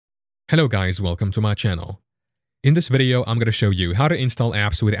Hello guys, welcome to my channel. In this video, I'm going to show you how to install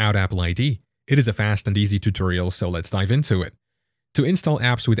apps without Apple ID. It is a fast and easy tutorial, so let's dive into it. To install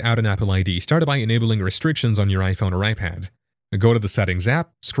apps without an Apple ID, start by enabling restrictions on your iPhone or iPad. Go to the Settings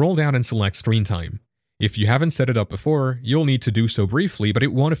app, scroll down and select Screen Time. If you haven't set it up before, you'll need to do so briefly, but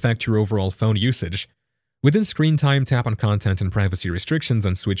it won't affect your overall phone usage. Within Screen Time, tap on Content and Privacy Restrictions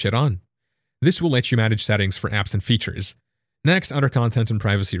and switch it on. This will let you manage settings for apps and features. Next, under Content and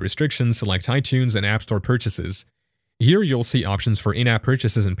Privacy Restrictions, select iTunes and App Store purchases. Here you'll see options for in-app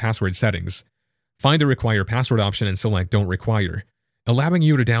purchases and password settings. Find the Require Password option and select Don't Require, allowing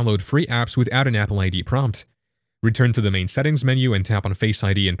you to download free apps without an Apple ID prompt. Return to the main settings menu and tap on Face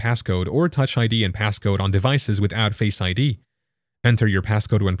ID and Passcode or Touch ID and Passcode on devices without Face ID. Enter your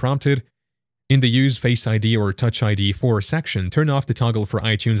passcode when prompted. In the Use Face ID or Touch ID for section, turn off the toggle for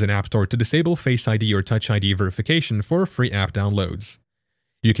iTunes and App Store to disable Face ID or Touch ID verification for free app downloads.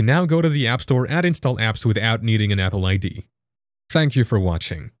 You can now go to the App Store and install apps without needing an Apple ID. Thank you for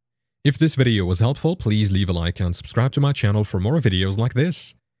watching. If this video was helpful, please leave a like and subscribe to my channel for more videos like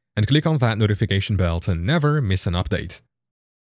this. And click on that notification bell to never miss an update.